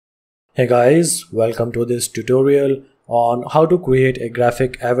Hey guys, welcome to this tutorial on how to create a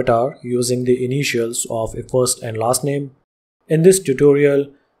graphic avatar using the initials of a first and last name. In this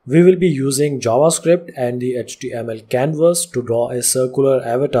tutorial, we will be using JavaScript and the HTML canvas to draw a circular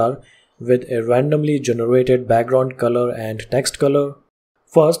avatar with a randomly generated background color and text color.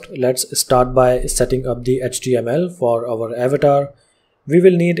 First, let's start by setting up the HTML for our avatar. We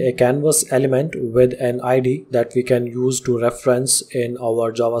will need a canvas element with an ID that we can use to reference in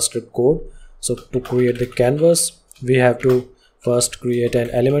our JavaScript code. So to create the canvas, we have to first create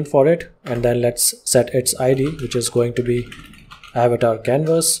an element for it, and then let's set its ID, which is going to be avatar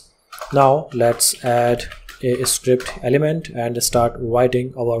canvas. Now let's add a script element and start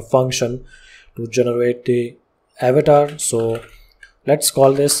writing our function to generate the avatar. So let's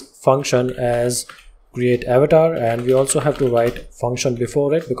call this function as create avatar, and we also have to write function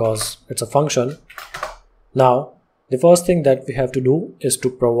before it because it's a function. Now the first thing that we have to do is to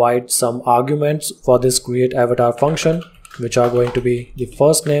provide some arguments for this create avatar function, which are going to be the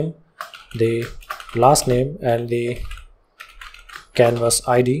first name, the last name, and the canvas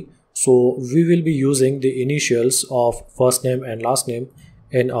ID. So we will be using the initials of first name and last name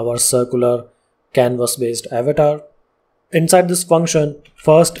in our circular canvas based avatar. Inside this function,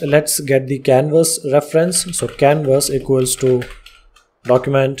 first let's get the canvas reference. So canvas equals to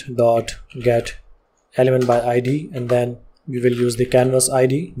document.get element by ID, and then we will use the canvas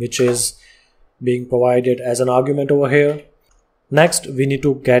ID, which is being provided as an argument over here. Next, we need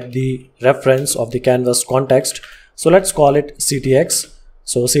to get the reference of the canvas context. So let's call it ctx.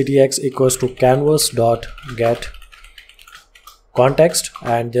 So ctx equals to canvas.get context,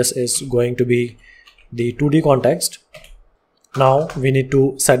 and this is going to be the 2D context. Now we need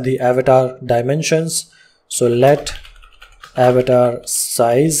to set the avatar dimensions. So let avatar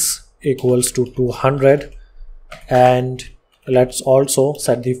size equals to 200, and let's also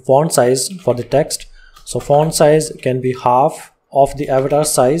set the font size for the text. So font size can be half of the avatar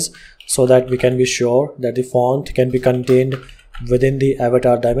size, so that we can be sure that the font can be contained within the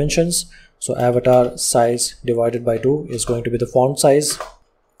avatar dimensions. So avatar size divided by 2 is going to be the font size.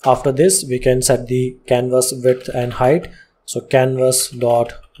 After this, we can set the canvas width and height. So canvas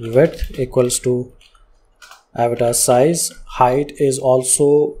dot width equals to avatar size. Height is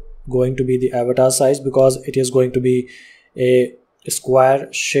also going to be the avatar size because it is going to be a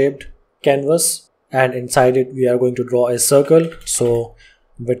square shaped canvas, and inside it we are going to draw a circle. So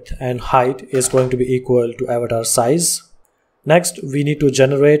width and height is going to be equal to avatar size. Next, we need to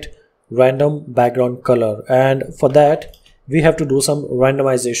generate random background color, and for that we have to do some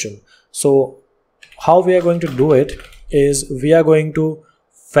randomization. So how we are going to do it is we are going to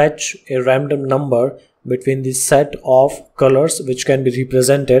fetch a random number between the set of colors which can be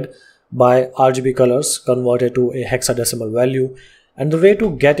represented by RGB colors converted to a hexadecimal value. And the way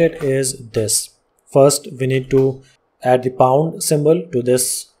to get it is this. First, we need to add the pound symbol to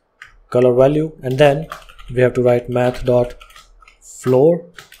this color value, and then we have to write math.floor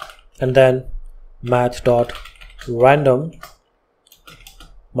and then math.random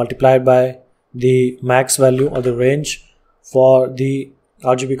multiplied by the max value or the range for the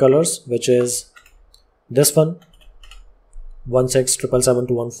RGB colors, which is this one,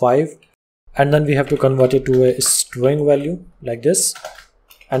 16777 and then we have to convert it to a string value like this,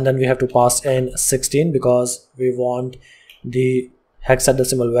 and then we have to pass in 16 because we want the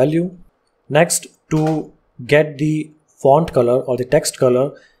hexadecimal value. Next, to get the font color or the text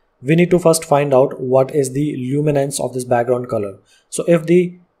color, we need to first find out what is the luminance of this background color. So if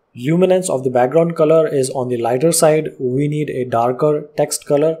the luminance of the background color is on the lighter side, we need a darker text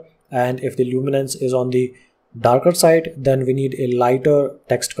color, and if the luminance is on the darker side, then we need a lighter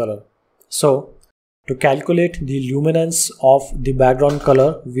text color. So to calculate the luminance of the background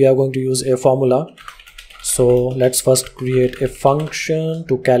color, we are going to use a formula. So let's first create a function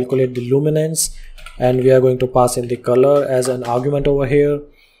to calculate the luminance, and we are going to pass in the color as an argument over here.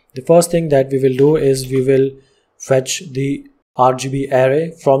 The first thing that we will do is we will fetch the RGB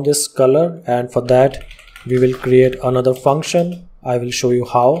array from this color, and for that we will create another function. I will show you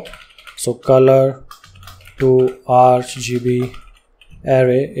how. So color to RGB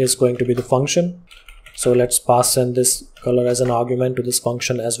array is going to be the function. So let's pass in this color as an argument to this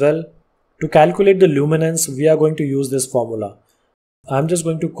function as well. To calculate the luminance, we are going to use this formula. I'm just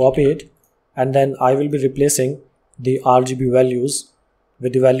going to copy it, and then I will be replacing the RGB values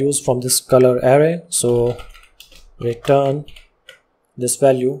with the values from this color array. So return this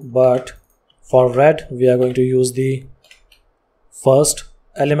value, but for red we are going to use the first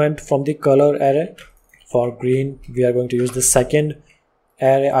element from the color array. For green we are going to use the second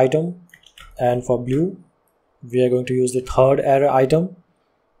array item, and for blue we are going to use the third array item,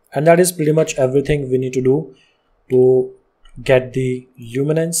 And that is pretty much everything we need to do to get the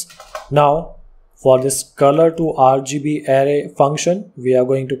luminance. Now for this color to RGB array function, we are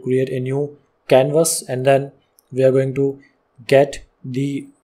going to create a new canvas, and then we are going to get the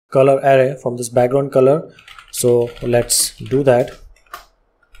color array from this background color. So let's do that.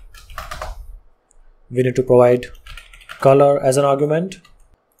 We need to provide color as an argument.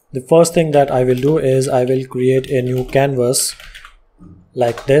 The first thing that I will do is I will create a new canvas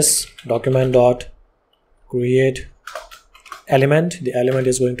like this, document.create element. The element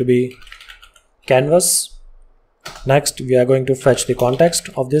is going to be canvas. Next we are going to fetch the context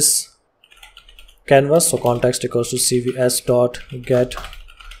of this canvas. So context equals to cvs.get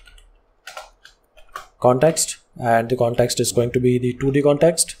context, and the context is going to be the 2D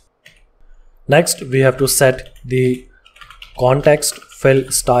context. Next we have to set the context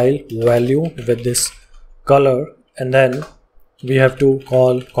fill style value with this color, and then we have to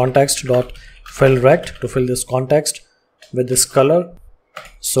call context.fillRect to fill this context with this color.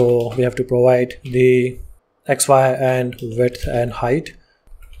 So we have to provide the XY and width and height.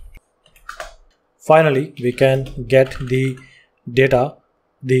 Finally we can get the data,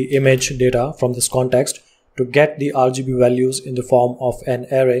 the image data from this context to get the RGB values in the form of an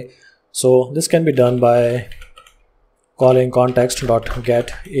array. So this can be done by calling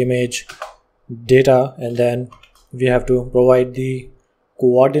context.getImageData, and then we have to provide the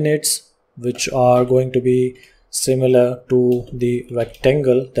coordinates which are going to be similar to the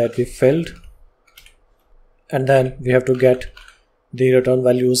rectangle that we filled, and then we have to get the return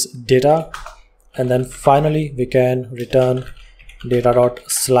values data, and then finally we can return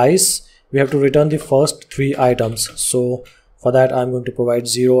data.slice. We have to return the first 3 items. So for that I'm going to provide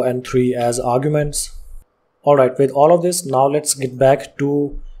 0 and 3 as arguments. Alright, with all of this, now let's get back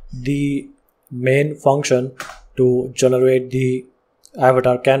to the main function to generate the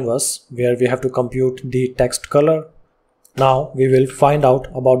avatar canvas, where we have to compute the text color. Now we will find out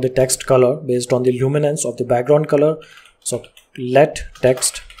about the text color based on the luminance of the background color. So let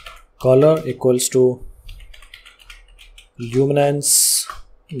text color equals to luminance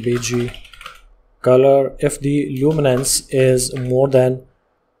bg color. If the luminance is more than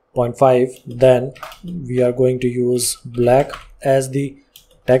 0.5, then we are going to use black as the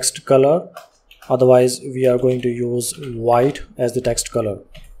text color, otherwise we are going to use white as the text color.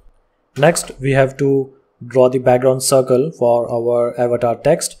 Next we have to draw the background circle for our avatar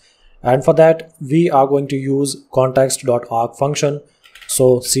text, and for that we are going to use context.arc function.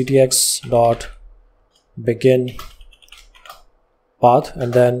 So ctx.begin path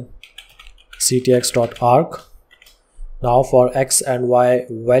and then ctx.arc. Now for x and y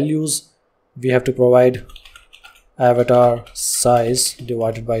values we have to provide avatar size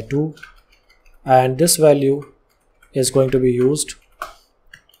divided by 2, and this value is going to be used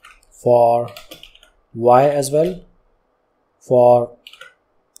for y as well. For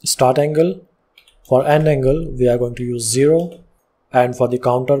start angle, for end angle we are going to use 0, and for the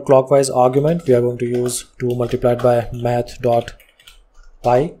counterclockwise argument we are going to use 2 multiplied by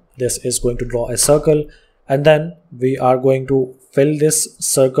math.pi. This is going to draw a circle, and then we are going to fill this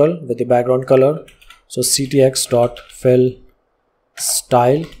circle with the background color. So ctx.fill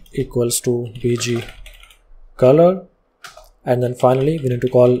style equals to bg color, and then finally we need to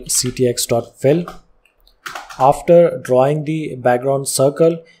call ctx.fill. After drawing the background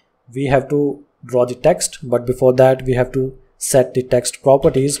circle we have to draw the text, but before that we have to set the text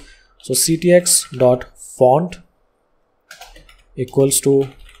properties. So ctx.font equals to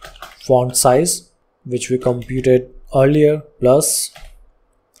font size, which we computed earlier, plus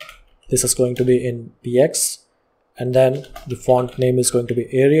this is going to be in px, and then the font name is going to be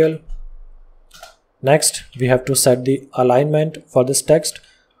Arial. Next we have to set the alignment for this text.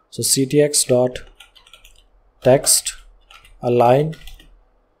 So ctx.text align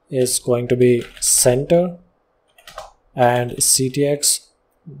is going to be center, and ctx.text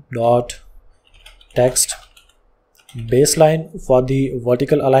baseline for the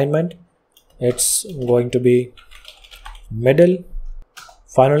vertical alignment, it's going to be middle.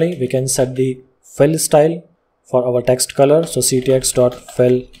 Finally we can set the fill style for our text color. So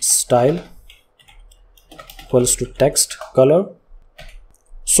ctx.fill style equals to text color.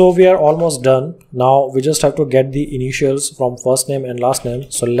 So we are almost done. Now we just have to get the initials from first name and last name.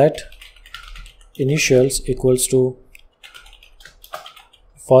 So let initials equals to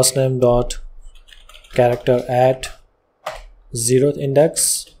first name dot character at 0th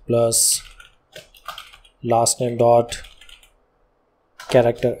index plus last name dot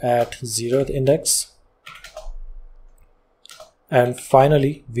character at 0th index, and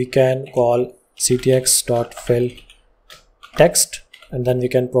finally we can call ctx.fill text and then we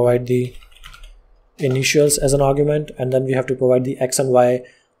can provide the initials as an argument, and then we have to provide the x and y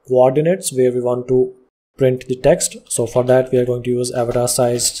coordinates where we want to print the text. So for that we are going to use avatar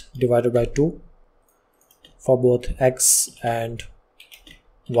size divided by 2 for both x and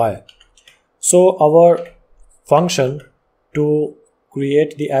y. So our function to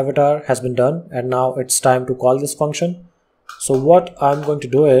create the avatar has been done, and now it's time to call this function. So what I'm going to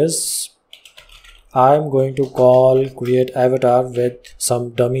do is I'm going to call create avatar with some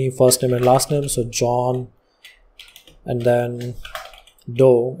dummy first name and last name, so John and then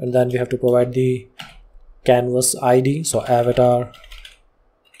Doe, and then we have to provide the canvas ID, so avatar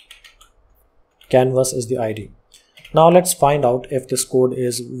canvas is the ID. Now let's find out if this code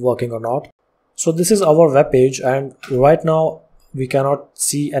is working or not. So this is our web page, and right now we cannot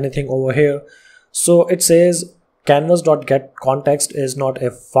see anything over here. So it says canvas.getContext is not a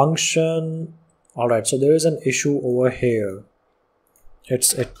function. Alright, so there is an issue over here.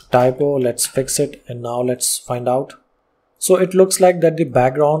 It's a typo. Let's fix it, and now let's find out. So it looks like that the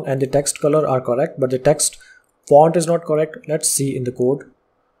background and the text color are correct, but the text font is not correct. Let's see in the code.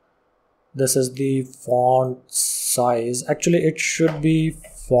 This is the font size. Actually it should be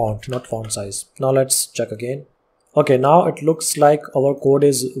font, not font size. Now let's check again. Okay, now it looks like our code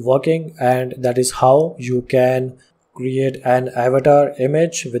is working, and that is how you can create an avatar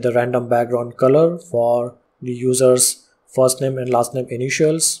image with a random background color for the user's first name and last name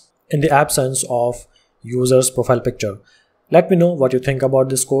initials in the absence of user's profile picture. Let me know what you think about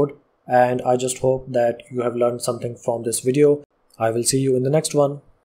this code, and I just hope that you have learned something from this video. I will see you in the next one.